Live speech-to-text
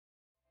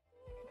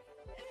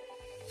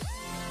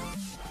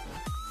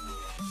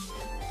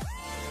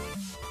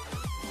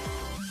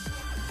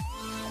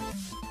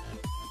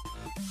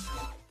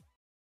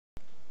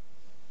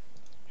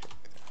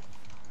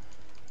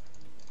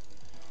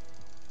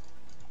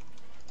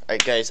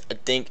Alright guys, I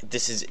think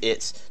this is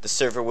it. The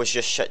server was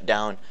just shut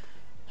down.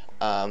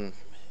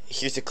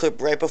 Here's a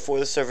clip right before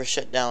the server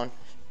shut down,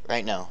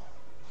 right now.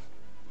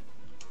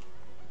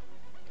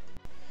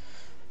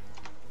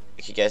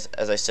 Okay guys,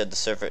 as I said, the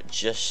server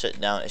just shut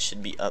down. It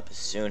should be up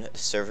soon. The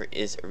server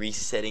is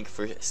resetting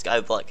for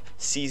SkyBlock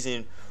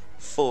Season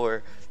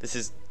 4. This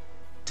is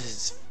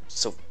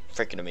so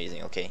freaking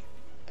amazing, okay?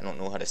 I don't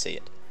know how to say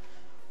it.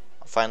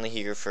 I'm finally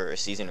here for a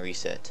season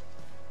reset.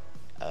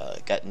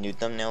 Got a new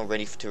thumbnail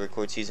ready to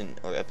record season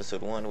or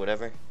episode 1,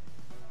 whatever.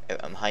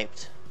 I'm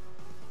hyped.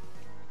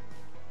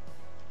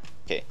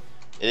 Okay,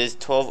 it is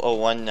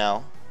 12:01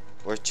 now.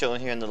 We're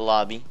chilling here in the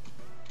lobby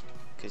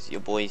because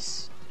your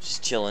boy's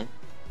just chilling.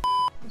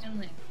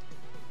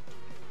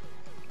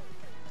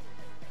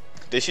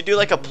 They should do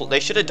like they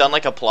should have done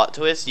like a plot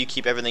twist. You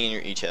keep everything in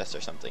your e-chest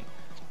or something.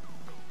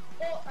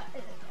 Well,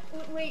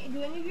 wait,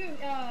 do any of you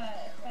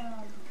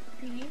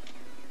PD?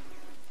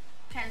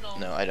 Kendall.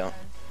 No, I don't.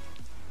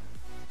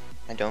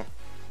 I don't.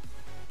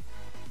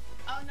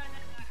 Oh no.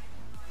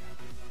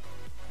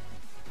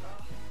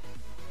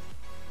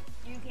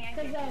 You can't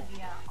get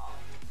via all.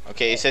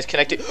 Okay, it says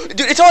connected.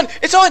 Dude, it's on!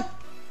 It's on!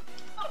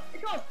 Oh,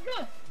 it's on!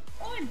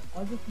 On!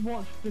 I just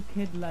watched the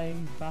kid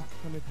laying back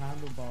on his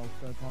handlebars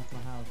go past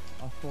my house.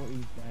 I thought he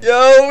was dead.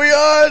 Yo, we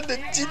on!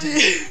 GG!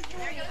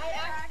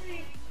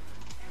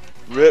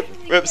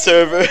 Rip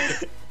server.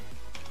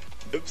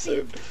 Rip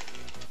server.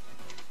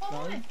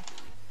 Sorry?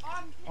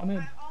 I'm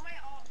in.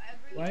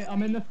 Wait,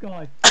 I'm in the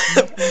sky.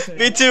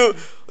 Me too!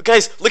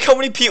 Guys, look how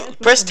many people.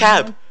 Press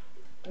tab.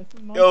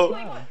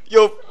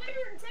 Yo.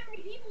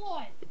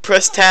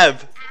 Press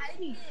tab.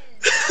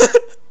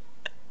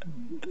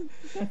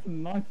 That's a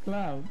nice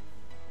cloud.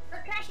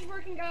 Our cache is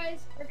working, guys.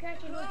 Our cache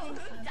is working. Who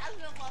doesn't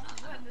love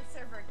when the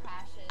server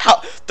crashes?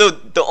 How?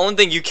 The only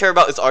thing you care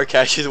about is our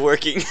cache is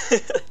working.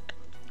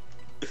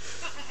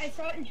 I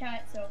saw it in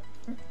chat, so.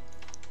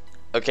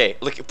 Okay,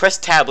 look. Press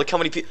tab. Look how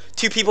many people.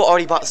 2 people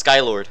already bought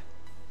Skylord.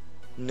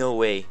 No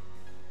way.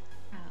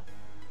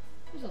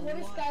 What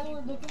is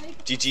Skylord looking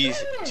like?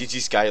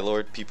 GG's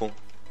Skylord, people.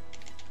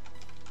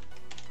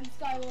 I'm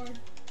Skylord.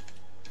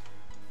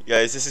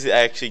 Guys, this is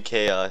actually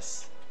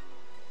chaos.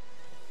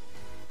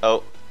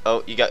 Oh,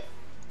 I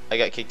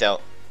got kicked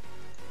out.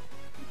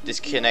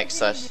 Disconnect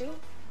slash.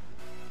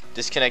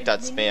 Disconnect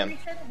dot spam. They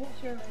restart the whole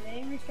server.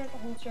 They restart the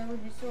whole server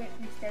just so it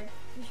restarts.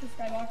 Just so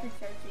SkyBlock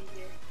restarts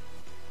easier.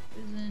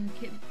 Isn't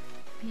kit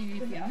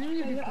PvP? I'm gonna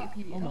do kit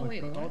PvP. Oh my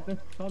god, this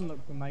sun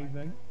looks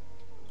amazing.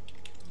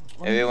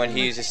 Everyone who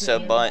uses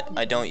subbot,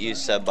 I don't use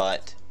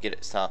subbot. Get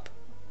it, stop.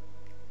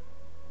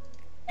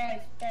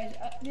 Guys,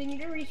 they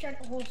need to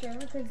restart the whole server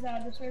because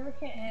the server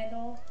can't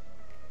handle.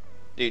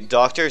 Dude,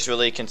 Doctor is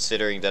really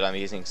considering that I'm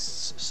using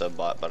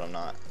subbot, but I'm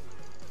not.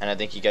 And I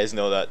think you guys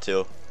know that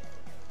too.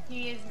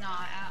 He is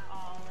not at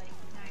all, like,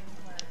 not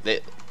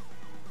even close.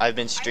 I've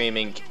been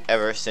streaming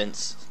ever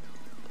since,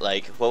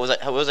 like, what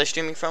was I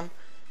streaming from?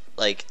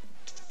 Like,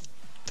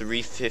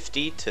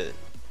 350 to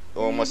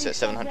almost at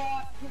 700.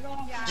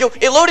 Yo,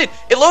 it loaded!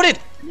 It loaded!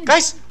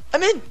 Guys,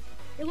 I'm in!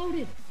 It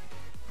loaded.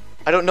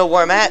 I don't know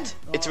where I'm at.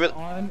 It's really.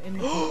 I'm in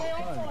the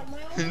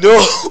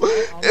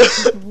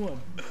No!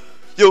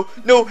 Yo,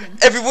 no!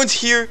 Everyone's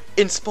here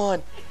in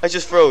spawn. I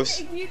just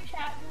froze.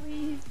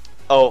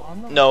 Oh,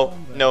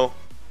 no.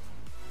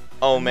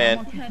 Oh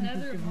man.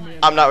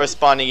 I'm not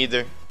responding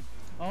either.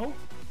 Oh?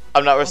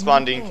 I'm not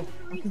responding.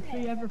 I can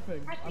see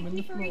everything. I'm in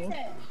the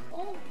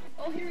floor.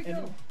 Oh, here we It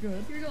go. looks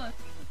good. Here we go.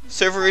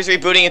 Server is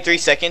rebooting in 3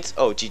 seconds.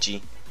 Oh,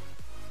 GG.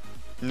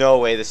 No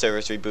way the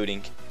server's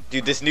rebooting.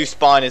 Dude, this new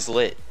spawn is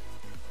lit.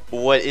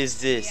 What is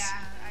this?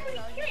 Yeah, I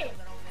saw you a little bit.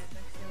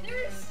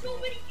 There are so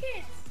many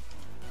kids.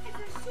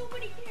 There's so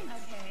many kids.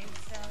 Okay,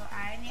 so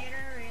I need to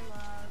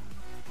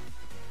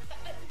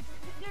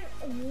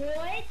reload.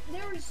 What?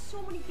 There are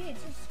so many kids.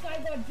 There's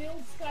SkyGod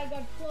Build,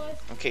 SkyGod Plus.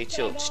 Okay,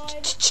 chill.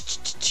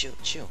 SkyGod.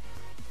 Chill.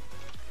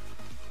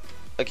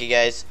 Okay,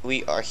 guys,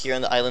 we are here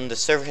on the island. The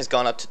server has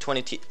gone up to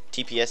 20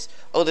 TPS.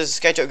 Oh, there's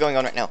a SkyJump going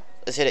on right now.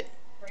 Let's hit it.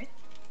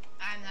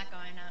 I'm not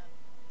going up.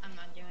 I'm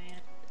not doing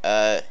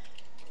it.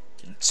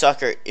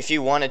 Sucker, if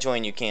you want to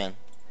join, you can.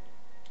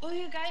 Oh,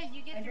 you guys,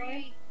 you get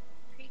 3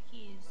 crate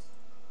keys.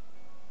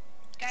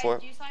 Guys, 4.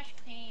 do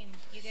 /claim.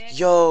 You get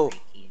Yo. 3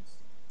 keys.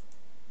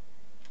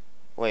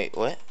 Wait,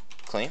 what?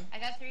 Claim? I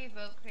got 3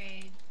 vote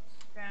crates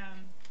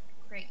from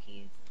crate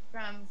keys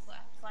from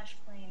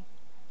 /claim.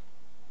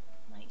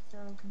 Like, so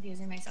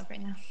confusing myself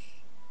right now.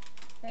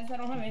 Guys, I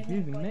don't have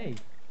anything. Confusing me.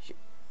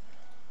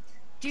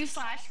 Do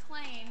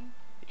 /claim.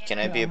 Can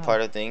I be a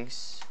part of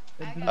things?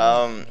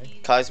 I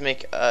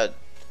Cosmic,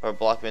 or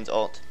Blockman's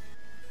alt.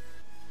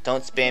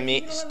 Don't spam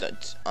me.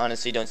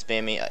 Honestly, don't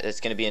spam me.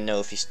 It's gonna be a no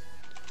if you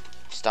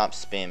stop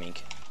spamming.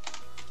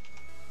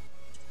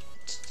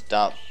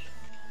 Stop.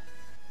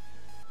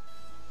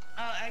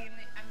 Oh, I'm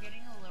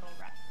getting a little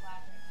louder.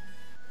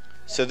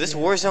 So this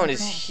war zone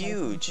is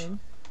huge.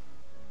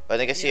 I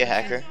think I see a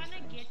hacker. If you guys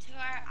wanna get to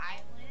our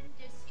island,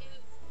 just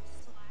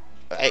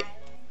use Hey.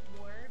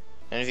 warp.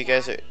 And if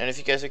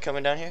you guys are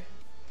coming down here,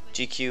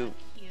 GQ.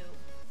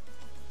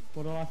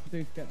 What do I have to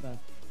do to get there?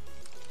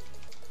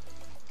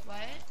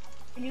 What?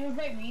 Can you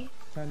invite me?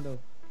 Tendo.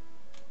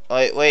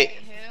 Wait, Wait,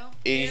 who?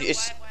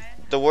 it's What?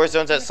 the war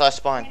zone's at slash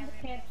spawn. Panda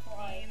can't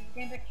fly.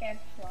 Panda can't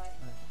fly.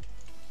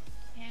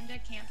 Panda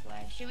can't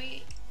fly. Should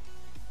we?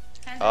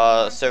 Depends on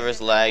who wants to Server's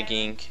do it.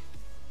 lagging.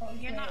 Oh,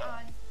 You're not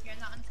on. You're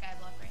not on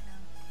SkyBlock right now.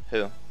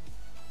 Who?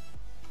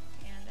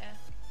 Panda.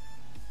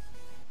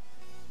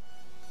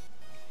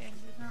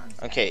 Panda's not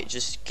on Okay,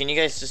 SkyBlock. can you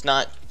guys just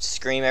not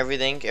scream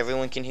everything?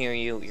 Everyone can hear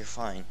you. You're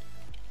fine.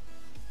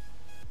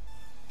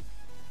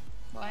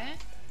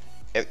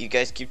 What? You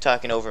guys keep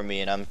talking over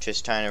me, and I'm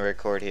just trying to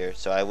record here,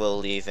 so I will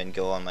leave and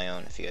go on my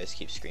own if you guys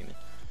keep screaming.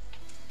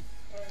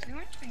 You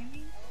weren't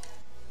screaming.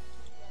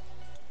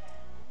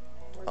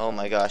 Oh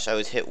my gosh, I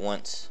was hit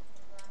once.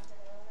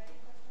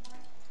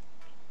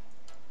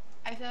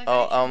 I feel like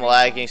Oh, I should I'm read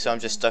lagging, all so I'm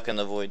of just them. stuck in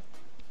the void.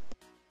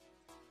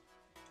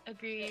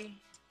 Agree.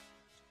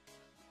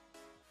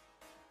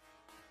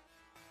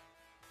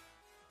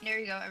 There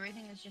you go.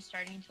 Everything is just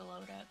starting to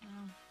load up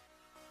now.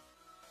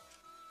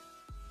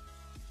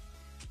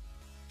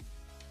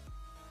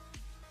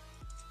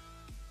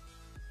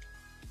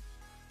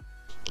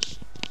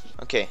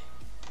 Okay.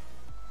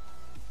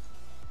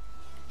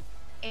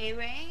 A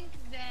rank,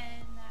 then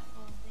that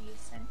will be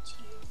sent to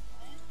you.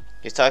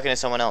 He's talking to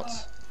someone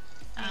else.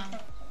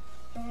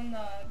 Someone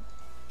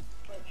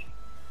Twitch.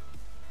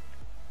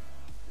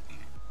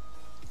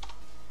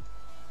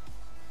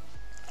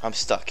 I'm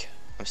stuck.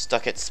 I'm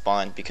stuck at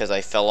spawn because I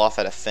fell off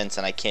at a fence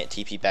and I can't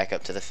TP back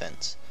up to the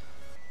fence.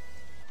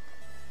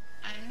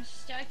 I'm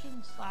stuck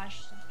in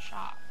slash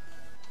shop.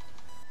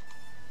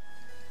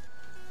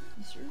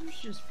 The server's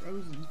just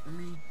frozen for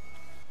me.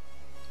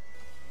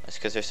 That's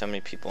because there's so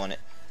many people in it.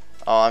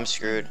 Oh, I'm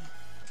screwed.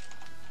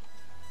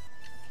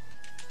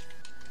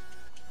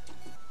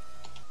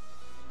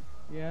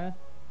 Yeah.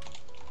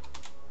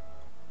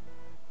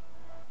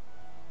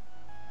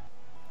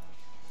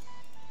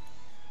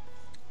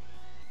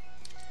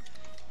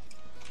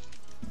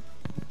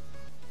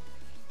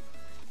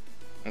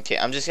 Okay,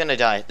 I'm just gonna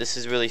die. This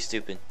is really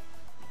stupid.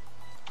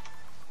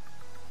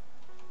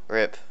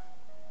 Rip.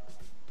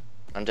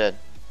 I'm dead.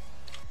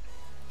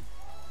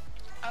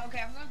 Okay,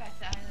 I'm going back to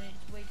the island.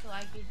 Wait till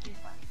I get this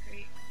one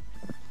crate.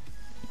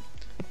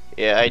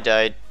 Yeah, I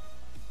died.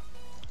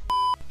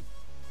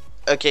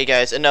 Okay,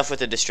 guys, enough with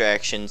the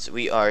distractions.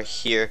 We are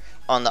here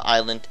on the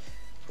island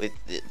with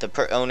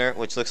the owner,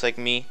 which looks like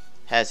me,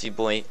 Hazzy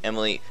Boy,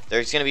 Emily.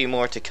 There's gonna be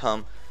more to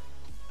come.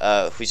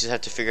 We just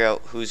have to figure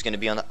out who's gonna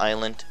be on the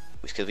island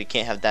because we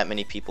can't have that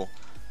many people.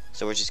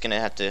 So we're just gonna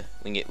have to.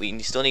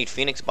 We still need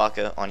Phoenix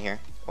Baka on here,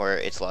 or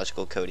it's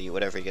logical Cody,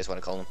 whatever you guys want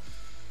to call him.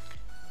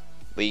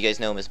 But you guys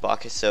know him as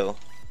Baka, so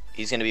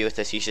he's gonna be with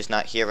us. He's just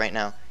not here right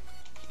now.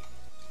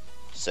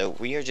 So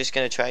we are just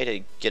gonna try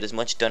to get as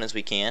much done as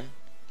we can.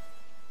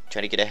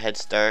 Try to get a head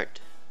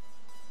start.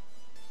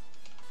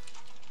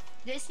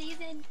 This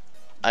season,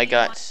 I do you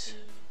want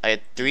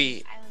had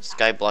 3 Island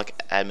SkyBlock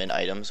admin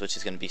items, which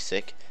is gonna be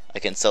sick. I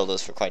can sell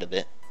those for quite a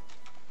bit.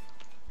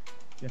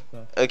 Yes,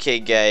 sir. Okay,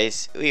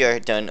 guys, we are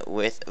done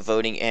with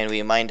voting, and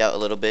we mined out a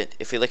little bit.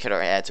 If we look at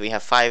our ads, we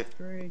have 5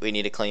 we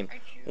need to claim.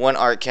 1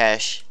 art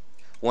cash,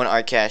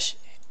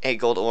 8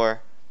 gold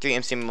ore, 3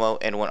 MC Memo,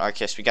 and 1 art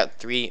cash. We got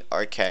 3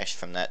 art cash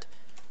from that,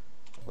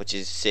 which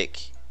is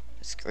sick.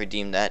 Let's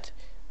redeem that.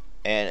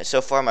 And so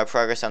far, my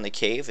progress on the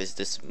cave is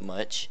this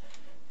much.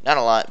 Not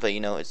a lot, but you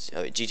know, it's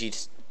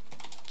GG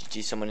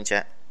someone in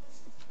chat.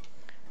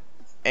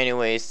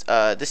 Anyways,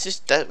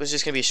 that was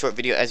just gonna be a short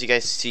video. As you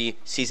guys see,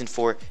 season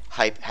 4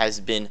 hype has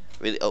been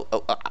really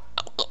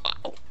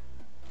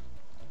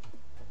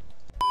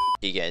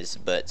you guys,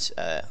 but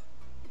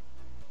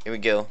here we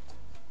go.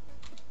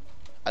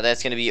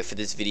 That's gonna be it for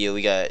this video.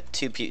 We got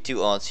two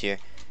alts here.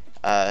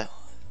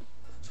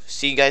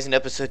 See you guys in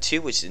episode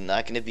 2, which is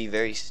not gonna be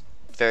very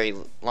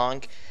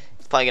long.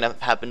 It's probably gonna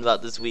happen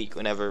about this week,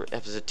 whenever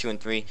episode 2 and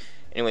 3.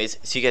 Anyways,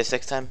 see you guys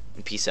next time,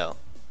 and peace out.